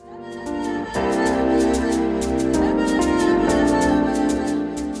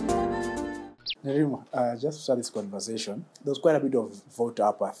just to start this conversation, there's quite a bit of voter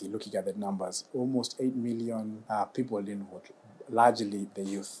apathy looking at the numbers. Almost 8 million people didn't vote, largely the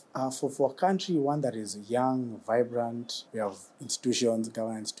youth. For a country, one that is young, vibrant, we have institutions,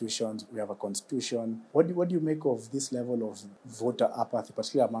 government institutions, we have a constitution. What do you make of this level of voter apathy,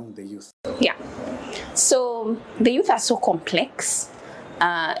 particularly among the youth? Yeah. So the youth are so complex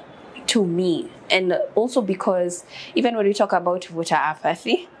to me. And also because even when we talk about voter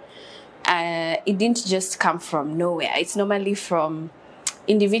apathy, it didn't just come from nowhere. It's normally from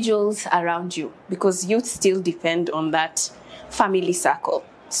individuals around you, because youth still depend on that family circle.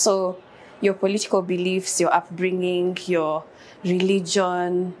 So your political beliefs, your upbringing, your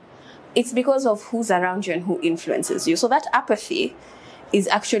religion, it's because of who's around you and who influences you. So that apathy is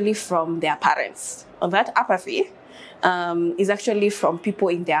actually from their parents. Or that apathy is actually from people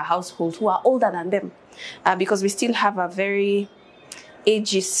in their household who are older than them. Because we still have a very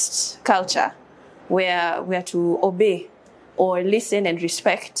ageist culture where we are to obey or listen and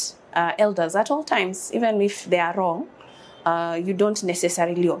respect elders at all times, even if they are wrong. You don't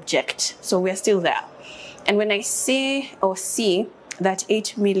necessarily object. So we're still there. And when I say or see that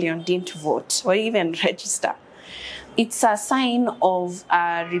 8 million didn't vote or even register, it's a sign of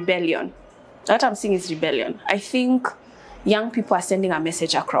rebellion. What I'm seeing is rebellion. I think young people are sending a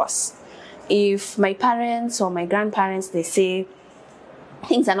message across. If my parents or my grandparents, they say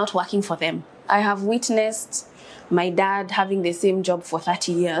things are not working for them. I have witnessed my dad having the same job for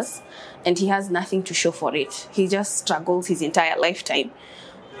 30 years and he has nothing to show for it. He just struggles his entire lifetime.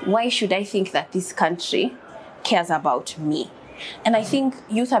 Why should I think that this country cares about me? And I think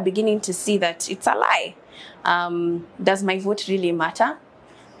youth are beginning to see that it's a lie. Does my vote really matter?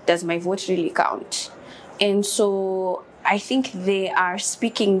 Does my vote really count? And so I think they are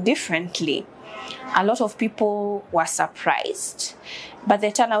speaking differently. A lot of people were surprised, but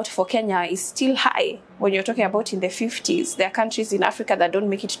the turnout for Kenya is still high. When you're talking about in the 50s, there are countries in Africa that don't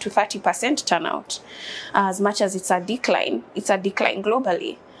make it to 30% turnout. As much as it's a decline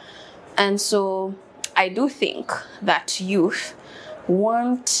globally. And so I do think that youth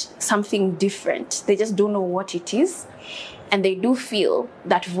want something different. They just don't know what it is. And they do feel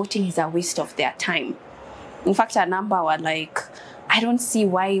that voting is a waste of their time. In fact, a number were like, I don't see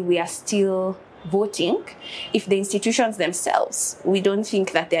why we are still voting if the institutions themselves, we don't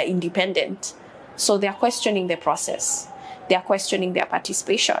think that they're independent. So they're questioning the process. They're questioning their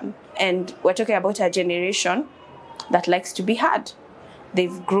participation. And we're talking about a generation that likes to be heard.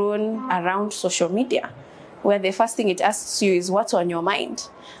 They've grown around social media, where the first thing it asks you is what's on your mind.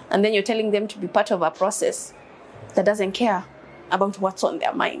 And then you're telling them to be part of a process that doesn't care about what's on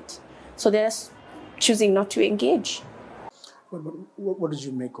their mind. So they're just choosing not to engage. But what did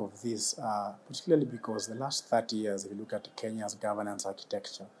you make of this, particularly because the last 30 years, if you look at Kenya's governance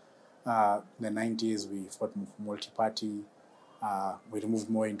architecture, in the 90s, we fought multi-party. We removed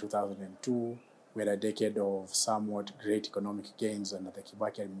more in 2002. We had a decade of somewhat great economic gains under the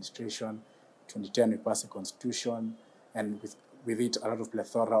Kibaki administration. 2010, we passed a constitution, and with it, a lot of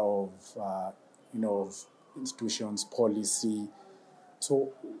plethora of, of institutions, policy.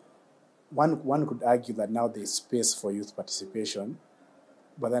 So one could argue that now there's space for youth participation,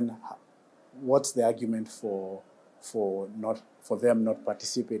 but then what's the argument for them not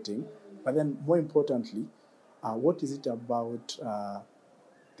participating? But then more importantly, what is it about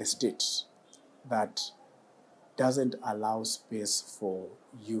the state that doesn't allow space for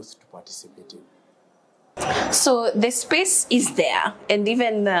youth to participate in? So the space is there, and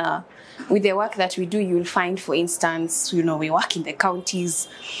even with the work that we do, you'll find, for instance, we work in the counties,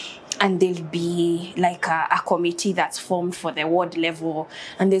 and there'll be like a committee that's formed for the ward level,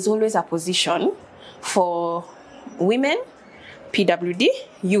 and there's always a position for women, PWD,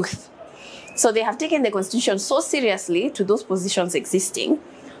 youth. So they have taken the constitution so seriously to those positions existing.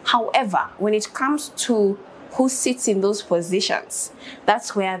 However, when it comes to who sits in those positions,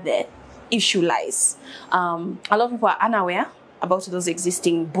 that's where the issue lies. A lot of people are unaware about those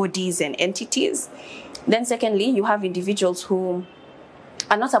existing bodies and entities. Then secondly, you have individuals who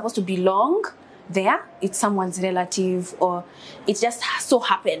are not supposed to belong there. It's someone's relative, or it just so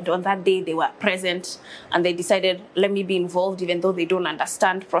happened on that day they were present and they decided, let me be involved, even though they don't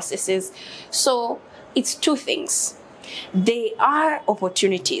understand processes. So it's two things. They are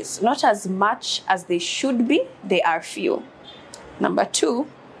opportunities, not as much as they should be, they are few. Number two,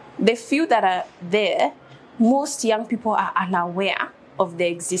 the few that are there, most young people are unaware of their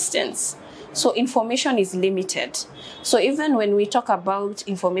existence. So information is limited. So even when we talk about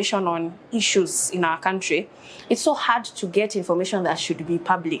information on issues in our country, it's so hard to get information that should be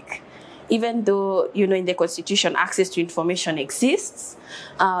public. even though, in the Constitution, access to information exists,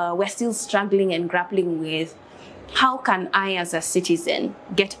 we're still struggling and grappling with how can I, as a citizen,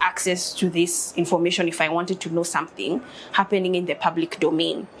 get access to this information if I wanted to know something happening in the public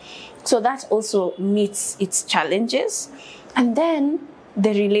domain. So that also meets its challenges. And then the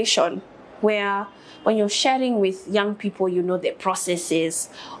relation, where when you're sharing with young people, the processes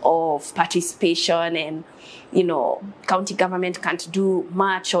of participation, and, county government can't do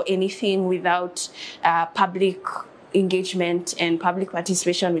much or anything without public engagement and public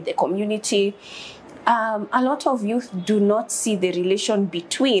participation with the community. A lot of youth do not see the relation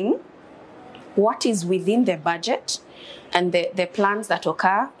between what is within the budget and the plans that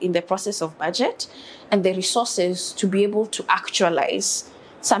occur in the process of budget and the resources to be able to actualize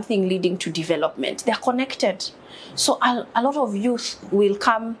something leading to development. They're connected. So a lot of youth will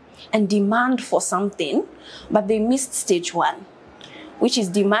come and demand for something, but they missed stage one, which is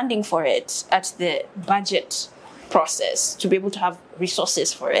demanding for it at the budget process to be able to have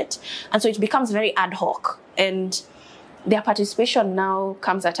resources for it. And so it becomes very ad hoc. And their participation now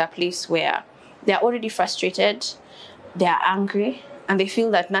comes at a place where they're already frustrated, they're angry, and they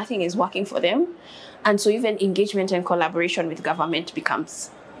feel that nothing is working for them. And so even engagement and collaboration with government becomes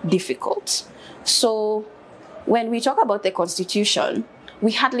difficult. So when we talk about the Constitution,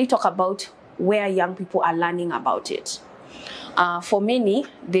 we hardly talk about where young people are learning about it. For many,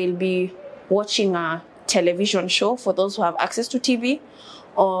 they'll be watching a television show, for those who have access to TV,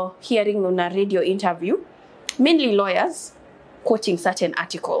 or hearing on a radio interview, mainly lawyers quoting certain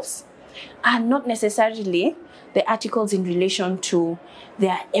articles, and not necessarily the articles in relation to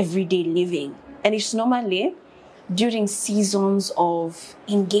their everyday living. And it's normally during seasons of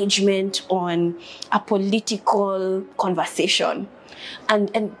engagement on a political conversation.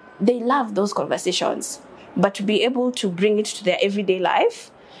 And they love those conversations. But to be able to bring it to their everyday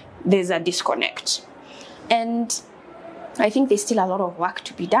life, there's a disconnect. And I think there's still a lot of work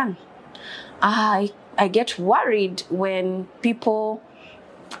to be done. I get worried when people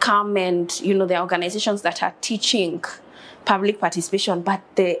come and, there are organizations that are teaching public participation, but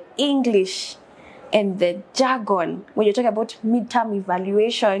the English and the jargon, when you talk about midterm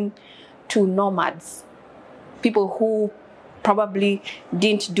evaluation to nomads, people who probably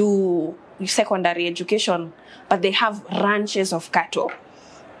didn't do secondary education, but they have ranches of cattle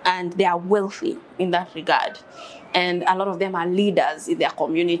and they are wealthy in that regard. And a lot of them are leaders in their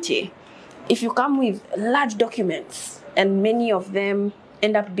community. If you come with large documents, and many of them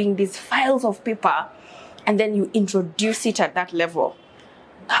end up being these files of paper, and then you introduce it at that level,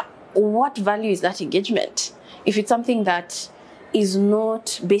 what value is that engagement? If it's something that is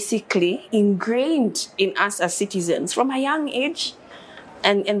not basically ingrained in us as citizens from a young age,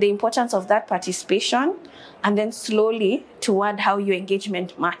 and the importance of that participation, and then slowly toward how your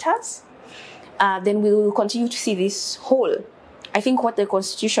engagement matters, then we will continue to see this hole. I think what the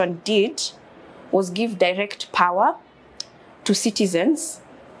Constitution did was give direct power to citizens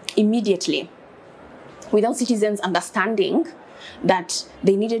immediately, without citizens understanding that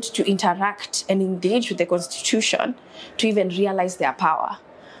they needed to interact and engage with the Constitution to even realize their power.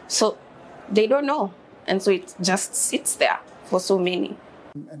 So they don't know. And so it just sits there for so many.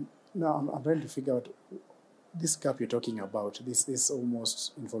 And now I'm trying to figure out this gap you're talking about, this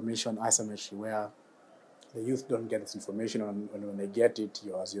almost information asymmetry where the youth don't get this information, and when they get it,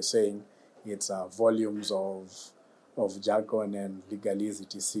 as you're saying, it's volumes of jargon and legalese,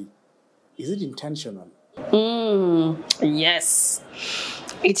 etc. Is it intentional? Yes,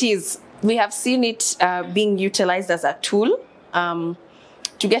 it is. We have seen it being utilized as a tool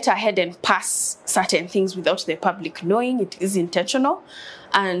to get ahead and pass certain things without the public knowing. It is intentional.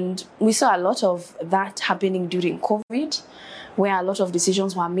 And we saw a lot of that happening during COVID, where a lot of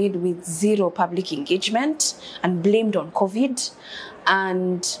decisions were made with zero public engagement and blamed on COVID.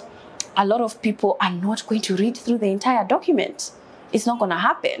 And a lot of people are not going to read through the entire document. It's not going to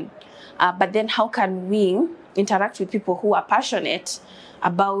happen. But then how can we interact with people who are passionate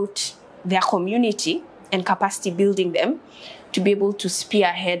about their community and capacity building them to be able to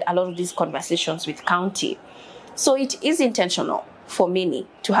spearhead a lot of these conversations with county? So it is intentional for many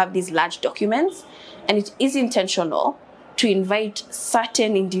to have these large documents, and it is intentional to invite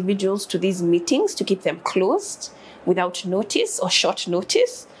certain individuals to these meetings to keep them closed without notice or short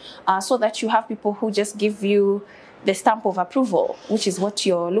notice, so that you have people who just give you the stamp of approval, which is what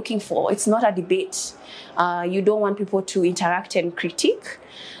you're looking for. It's not a debate. You don't want people to interact and critique.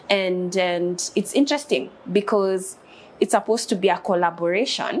 And it's interesting because it's supposed to be a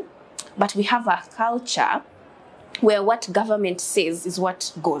collaboration, but we have a culture where what government says is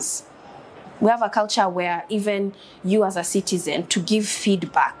what goes. We have a culture where even you as a citizen, to give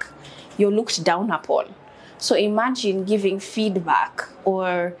feedback, you're looked down upon. So imagine giving feedback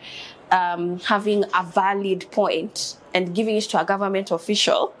or having a valid point and giving it to a government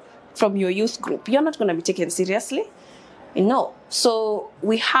official from your youth group. You're not going to be taken seriously. No. So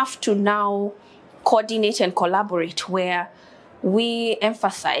we have to now coordinate and collaborate where we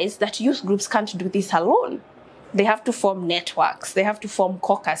emphasize that youth groups can't do this alone. They have to form networks. They have to form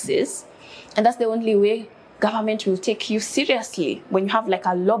caucuses. And that's the only way government will take you seriously, when you have like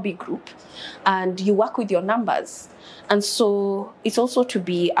a lobby group and you work with your numbers. And so it's also to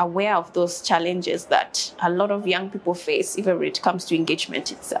be aware of those challenges that a lot of young people face, even when it comes to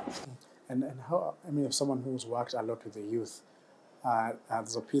engagement itself. And how, I mean, if someone who's worked a lot with the youth,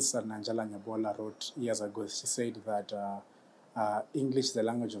 there's a piece that Nanjala Nyabola wrote years ago. She said that English is the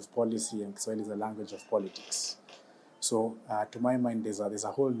language of policy and Kiswahili is the language of politics. So to my mind, there's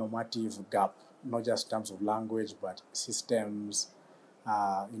a whole normative gap, not just in terms of language, but systems,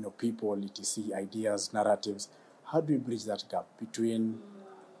 people, etc., ideas, narratives. How do we bridge that gap between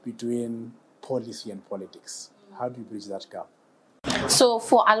policy and politics? How do we bridge that gap? So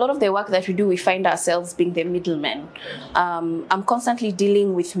for a lot of the work that we do, we find ourselves being the middlemen. I'm constantly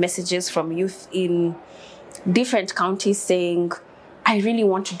dealing with messages from youth in different counties saying, I really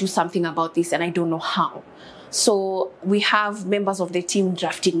want to do something about this and I don't know how. So we have members of the team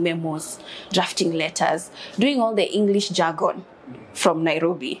drafting memos, drafting letters, doing all the English jargon from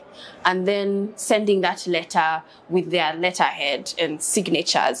Nairobi, and then sending that letter with their letterhead and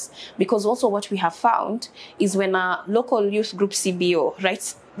signatures. Because also what we have found is when a local youth group CBO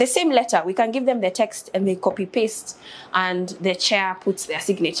writes the same letter, we can give them the text and they copy paste and the chair puts their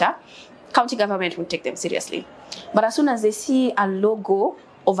signature, county government will take them seriously. But as soon as they see a logo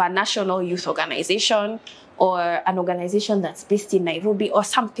of a national youth organization or an organization that's based in Nairobi or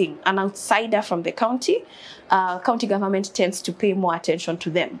something, an outsider from the county, county government tends to pay more attention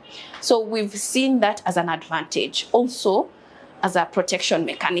to them. So we've seen that as an advantage, also as a protection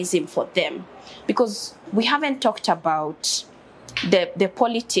mechanism for them. Because we haven't talked about the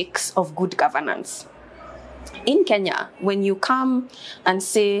politics of good governance. In Kenya, when you come and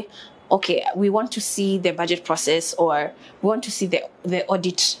say, okay, we want to see the budget process or we want to see the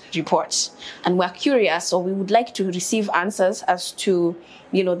audit report, and we're curious or we would like to receive answers as to,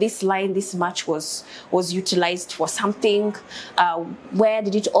 this line, this much was utilized for something, where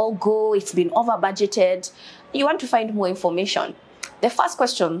did it all go, it's been over budgeted. You want to find more information. The first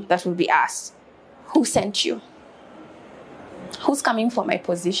question that will be asked, who sent you? Who's coming for my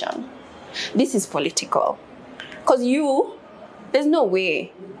position? This is political. Because there's no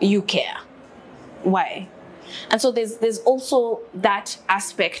way you care. Why? And so there's also that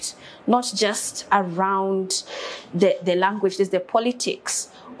aspect, not just around the language, there's the politics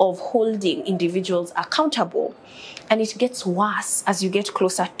of holding individuals accountable. And it gets worse as you get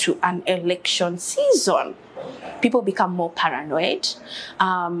closer to an election season. People become more paranoid.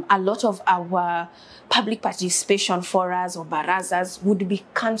 A lot of our public participation forums or barazas would be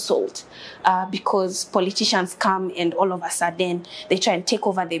cancelled because politicians come and all of a sudden they try and take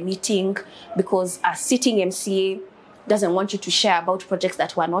over the meeting because a sitting MCA doesn't want you to share about projects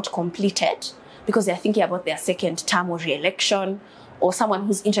that were not completed because they're thinking about their second term or re-election, or someone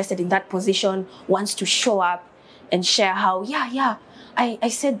who's interested in that position wants to show up and share how, I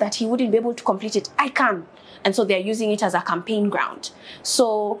said that he wouldn't be able to complete it. I can. And so they're using it as a campaign ground.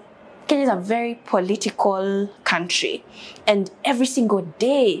 So Kenya is a very political country, and every single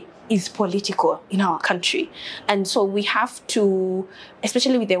day is political in our country. And so we have to,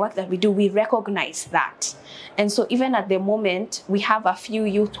 especially with the work that we do, we recognize that. And so even at the moment, we have a few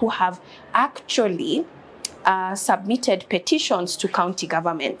youth who have actually submitted petitions to county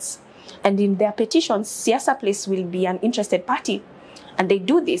governments. And in their petitions, Siasa Place will be an interested party. And they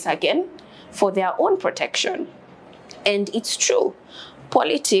do this again for their own protection. And it's true.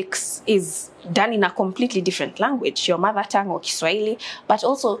 Politics is done in a completely different language, your mother tongue or Kiswahili, but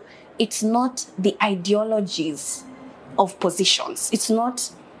also it's not the ideologies of positions. It's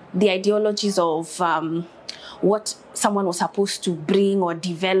not the ideologies of what someone was supposed to bring or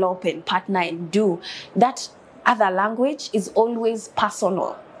develop and partner and do. That other language is always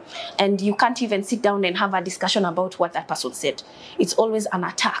personal. And you can't even sit down and have a discussion about what that person said. It's always an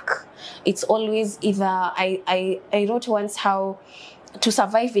attack. It's always either, I wrote once how to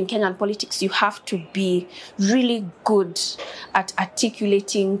survive in Kenyan politics, you have to be really good at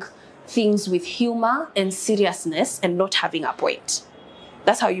articulating things with humor and seriousness and not having a point.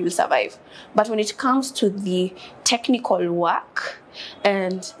 That's how you will survive. But when it comes to the technical work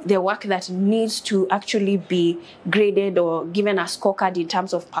and the work that needs to actually be graded or given a scorecard in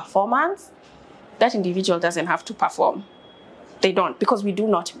terms of performance, that individual doesn't have to perform. They don't, because we do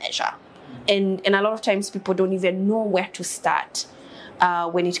not measure. And a lot of times people don't even know where to start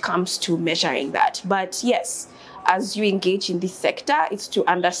when it comes to measuring that. But yes, as you engage in this sector, it's to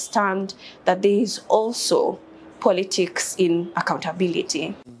understand that there is also politics in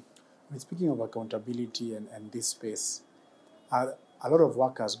accountability. Speaking of accountability and this space, a lot of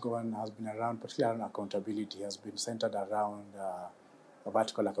work has been around, particularly around accountability, has been centered around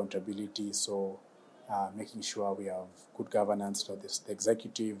vertical accountability. So making sure we have good governance for the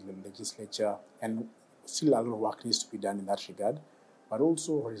executive, the legislature, and still a lot of work needs to be done in that regard, but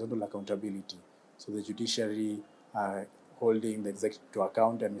also horizontal accountability. So the judiciary holding the executive to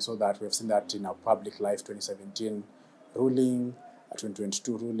account, and we saw that, we've seen that in our public life 2017 ruling,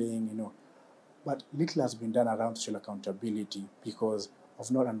 2022 ruling, But little has been done around social accountability because of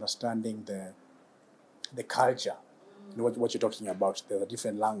not understanding the culture. What you're talking about. There's a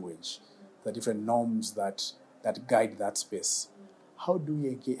different language, the different norms that guide that space. How do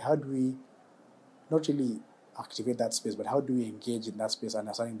we not really activate that space, but how do we engage in that space,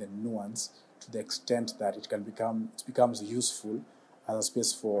 understanding the nuance to the extent that it becomes useful as a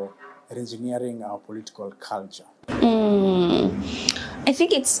space for engineering our political culture? I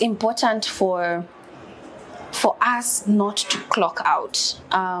think it's important for us not to clock out,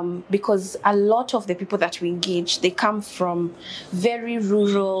 because a lot of the people that we engage, they come from very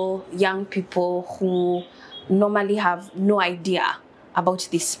rural young people who normally have no idea about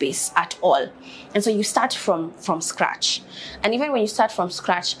this space at all. And so you start from scratch. And even when you start from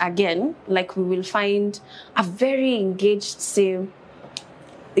scratch, again, like we will find a very engaged, say,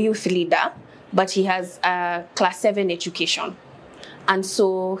 youth leader, but he has a class 7 education. And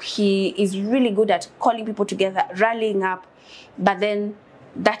so he is really good at calling people together, rallying up, but then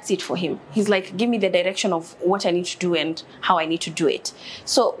that's it for him. He's like, give me the direction of what I need to do and how I need to do it.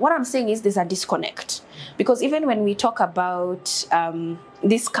 So what I'm saying is there's a disconnect. Because even when we talk about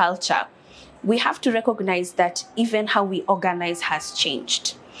this culture, we have to recognize that even how we organize has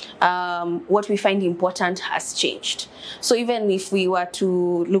changed. What we find important has changed. So even if we were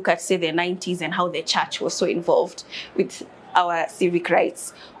to look at, say, the 90s and how the church was so involved with our civic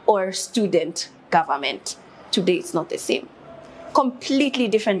rights or student government, today it's not the same. Completely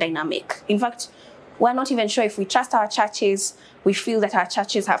different dynamic. In fact, we're not even sure if we trust our churches. We feel that our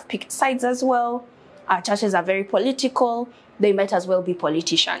churches have picked sides as well. Our churches are very political. They might as well be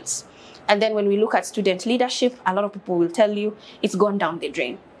politicians. And then when we look at student leadership, a lot of people will tell you it's gone down the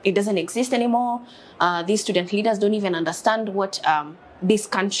drain. It doesn't exist anymore. These student leaders don't even understand what this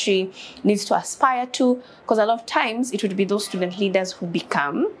country needs to aspire to, because a lot of times it would be those student leaders who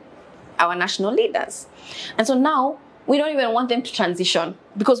become our national leaders. And so now we don't even want them to transition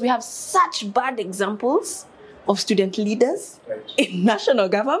because we have such bad examples of student leaders in national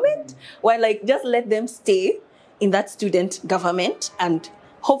government. While just let them stay in that student government and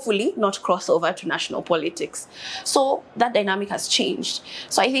hopefully not cross over to national politics. So that dynamic has changed.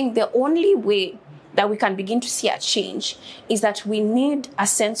 So I think the only way that we can begin to see a change is that we need a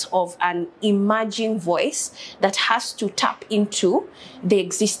sense of an emerging voice that has to tap into the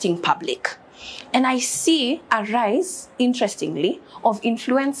existing public. And I see a rise, interestingly, of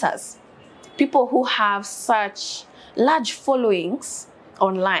influencers, people who have such large followings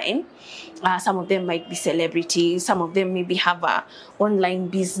online. Some of them might be celebrities. Some of them maybe have an online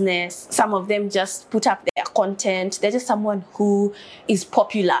business. Some of them just put up their content. They're just someone who is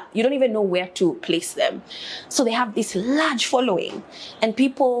popular. You don't even know where to place them. So they have this large following, and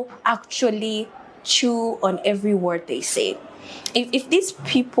people actually chew on every word they say. If these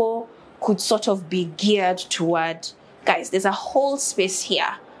people could sort of be geared toward, guys, there's a whole space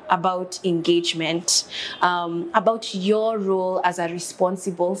here about engagement, about your role as a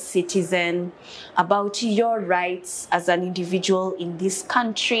responsible citizen, about your rights as an individual in this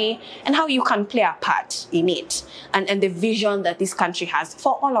country, and how you can play a part in it, and the vision that this country has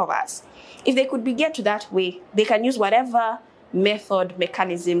for all of us. If they could be geared to that way, they can use whatever method,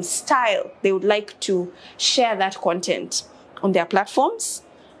 mechanism, style they would like to share that content on their platforms,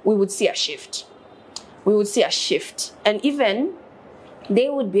 we would see a shift. We would see a shift. And even they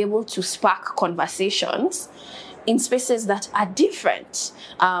would be able to spark conversations in spaces that are different,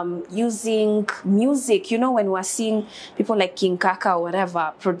 using music. When we're seeing people like King Kaka or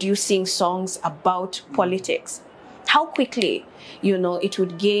whatever producing songs about politics, how quickly, it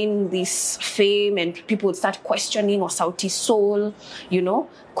would gain this fame and people would start questioning, or Sauti Soul,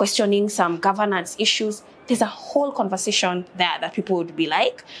 questioning some governance issues. There's a whole conversation there that people would be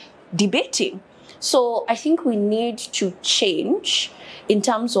debating. So I think we need to change in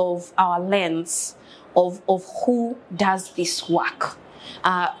terms of our lens of who does this work.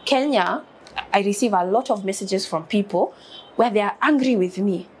 Kenya, I receive a lot of messages from people where they are angry with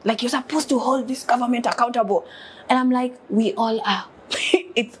me. Like, you're supposed to hold this government accountable. And I'm like, we all are.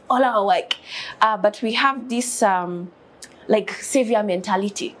 It's all our work. But we have this like savior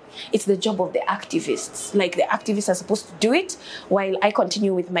mentality. It's the job of the activists. Like, the activists are supposed to do it while I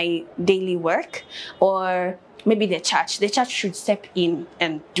continue with my daily work. Or maybe the church should step in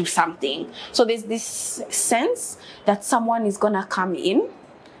and do something. So there's this sense that someone is gonna come in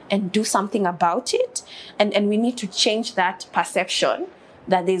and do something about it. And we need to change that perception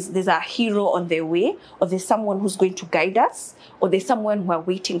that there's a hero on their way, or there's someone who's going to guide us, or there's someone we're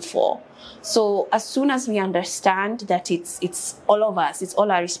waiting for. So as soon as we understand that it's all of us, it's all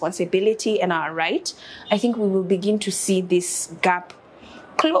our responsibility and our right, I think we will begin to see this gap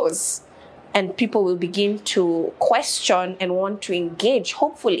close. And people will begin to question and want to engage,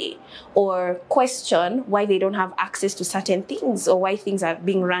 hopefully, or question why they don't have access to certain things, or why things are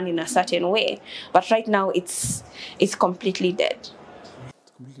being run in a certain way. But right now, it's completely dead.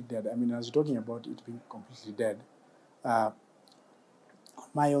 It's completely dead. I mean, as you're talking about it being completely dead,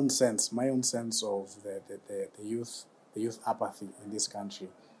 my own sense of the youth apathy in this country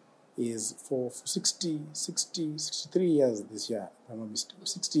is for 63 years this year,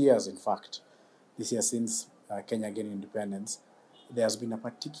 60 years in fact, this year since Kenya gained independence, there has been a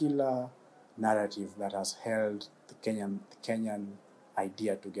particular narrative that has held the Kenyan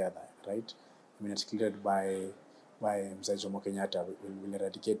idea together, right? I mean, articulated by Mzee Jomo Kenyatta, will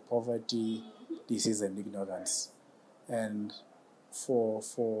eradicate poverty, disease, and ignorance. And for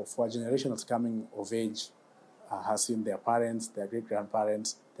a generation that's coming of age, has seen their parents, their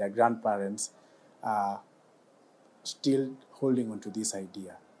great-grandparents, their grandparents still holding on to this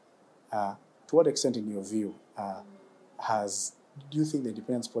idea. To what extent, in your view, do you think the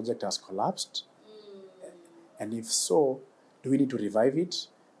Independence Project has collapsed? And if so, do we need to revive it?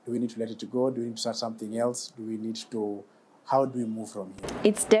 Do we need to let it go? Do we need to start something else? How do we move from here?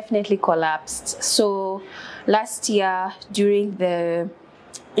 It's definitely collapsed. So last year, during the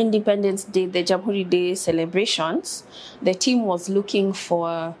Independence Day, the Jamhuri Day celebrations, the team was looking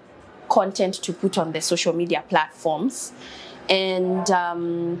for content to put on the social media platforms. And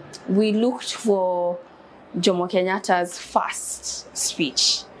we looked for Jomo Kenyatta's first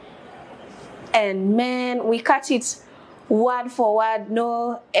speech. And man, we cut it word for word,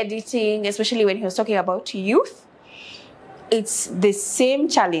 no editing, especially when he was talking about youth. It's the same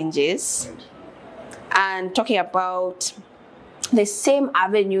challenges and talking about the same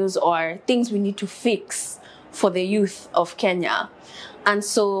avenues or things we need to fix for the youth of Kenya. And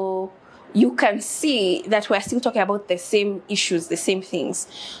so you can see that we're still talking about the same issues, the same things.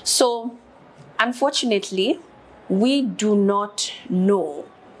 So unfortunately, we do not know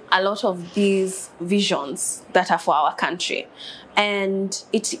a lot of these visions that are for our country. And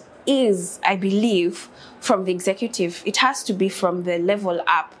it is, I believe, from the executive, it has to be from the level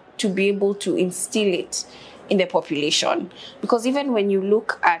up to be able to instill it in the population. Because even when you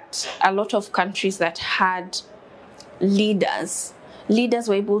look at a lot of countries that had leaders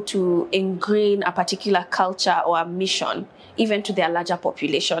were able to ingrain a particular culture or a mission even to their larger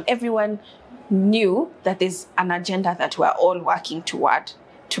population. Everyone knew that there's an agenda that we're all working toward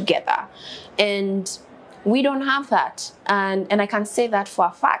together. And we don't have that. And I can say that for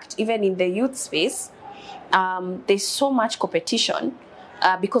a fact, even in the youth space, there's so much competition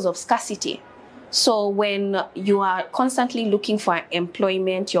because of scarcity. So when you are constantly looking for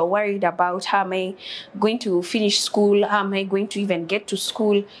employment, you're worried about how am I going to finish school, how am I going to even get to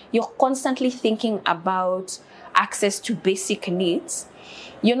school, you're constantly thinking about access to basic needs.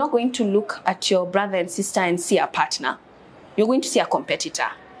 You're not going to look at your brother and sister and see a partner. You're going to see a competitor.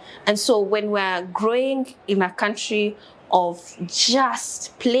 And so when we're growing in a country of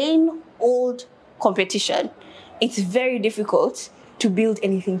just plain old competition, it's very difficult to build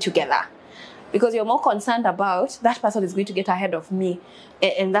anything together. Because you're more concerned about that person is going to get ahead of me.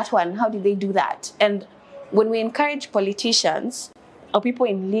 And that one, how did they do that? And when we encourage politicians or people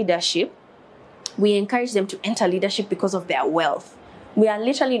in leadership, we encourage them to enter leadership because of their wealth. We are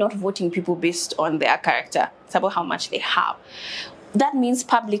literally not voting people based on their character. It's about how much they have. That means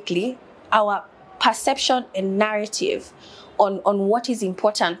publicly, our perception and narrative on what is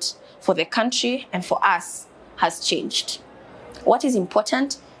important for the country and for us has changed. What is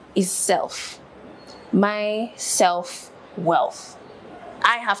important is self. My self-wealth.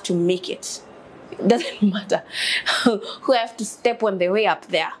 I have to make it. It doesn't matter who I have to step on the way up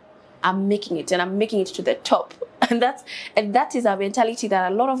there. I'm making it, and I'm making it to the top. And that is a mentality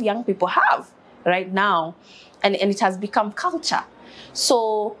that a lot of young people have right now. And it has become culture.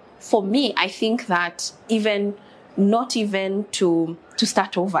 So for me, I think that not even to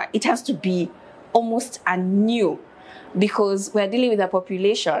start over, it has to be almost a new because we're dealing with a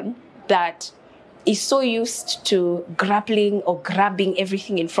population that is so used to grappling or grabbing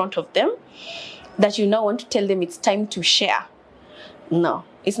everything in front of them that you now want to tell them it's time to share. No,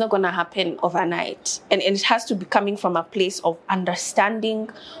 it's not going to happen overnight. And it has to be coming from a place of understanding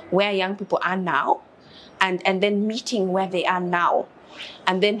where young people are now, and then meeting where they are now,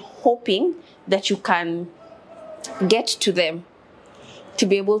 and then hoping that you can get to them to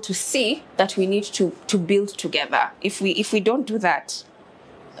be able to see that we need to build together. If we don't do that,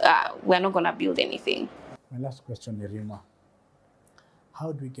 we're not going to build anything. My last question, Nerima.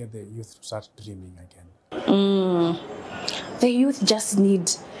 How do we get the youth to start dreaming again? The youth just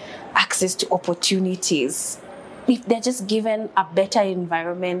need access to opportunities. If they're just given a better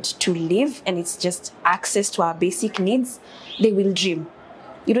environment to live, and it's just access to our basic needs, they will dream.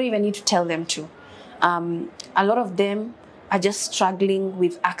 You don't even need to tell them to. A lot of them are just struggling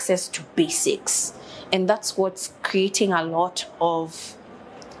with access to basics. And that's what's creating a lot of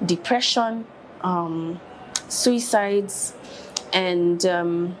depression, suicides, and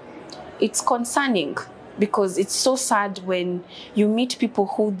it's concerning because it's so sad when you meet people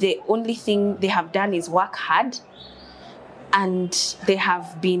who the only thing they have done is work hard, and they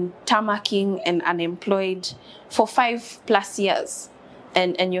have been tarmacking and unemployed for 5+ years.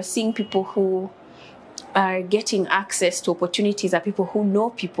 And you're seeing people who are getting access to opportunities are people who know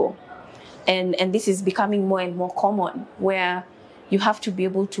people. And this is becoming more and more common, where you have to be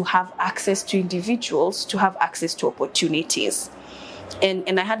able to have access to individuals to have access to opportunities.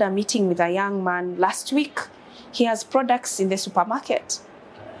 And I had a meeting with a young man last week. He has products in the supermarket.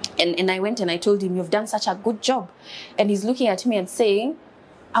 And I went and I told him, you've done such a good job. And he's looking at me and saying,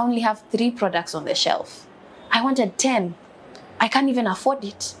 I only have 3 products on the shelf. I wanted 10. I can't even afford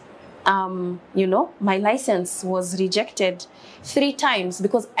it. My license was rejected 3 times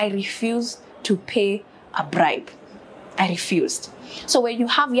because I refused to pay a bribe. I refused. So when you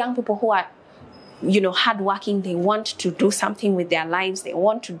have young people who are, hardworking, they want to do something with their lives, they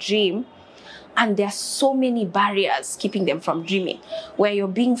want to dream, and there are so many barriers keeping them from dreaming, where you're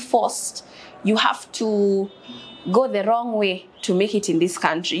being forced. You have to go the wrong way to make it in this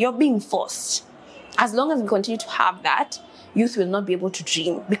country. You're being forced. As long as we continue to have that, youth will not be able to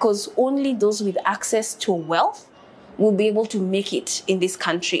dream, because only those with access to wealth will be able to make it in this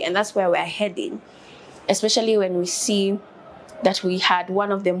country. And that's where we're heading, especially when we see that we had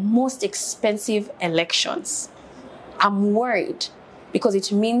one of the most expensive elections. I'm worried because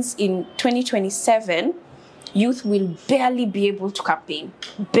it means in 2027, youth will barely be able to campaign,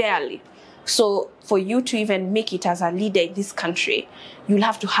 barely. So for you to even make it as a leader in this country, you'll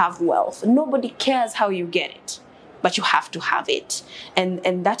have to have wealth. Nobody cares how you get it, but you have to have it.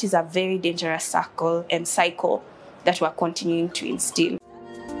 And that is a very dangerous circle and cycle that we're continuing to instill.